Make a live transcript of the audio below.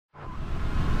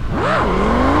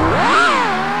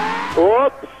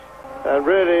And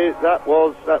really, that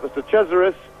was the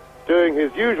Cesaris doing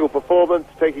his usual performance,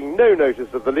 taking no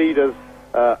notice of the leaders,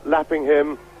 lapping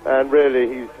him, and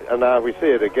really, and now we see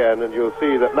it again, and you'll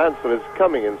see that Mansell is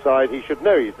coming inside. He should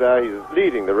know he's there, he's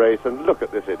leading the race, and look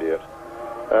at this idiot.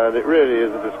 And it really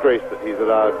is a disgrace that he's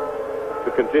allowed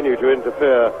to continue to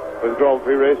interfere with Grand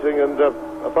Prix racing, and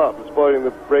apart from spoiling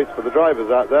the race for the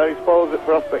drivers out there, he spoils it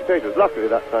for us spectators. Luckily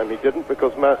that time he didn't,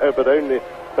 because but only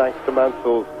thanks to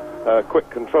Mansell's quick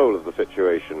control of the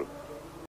situation.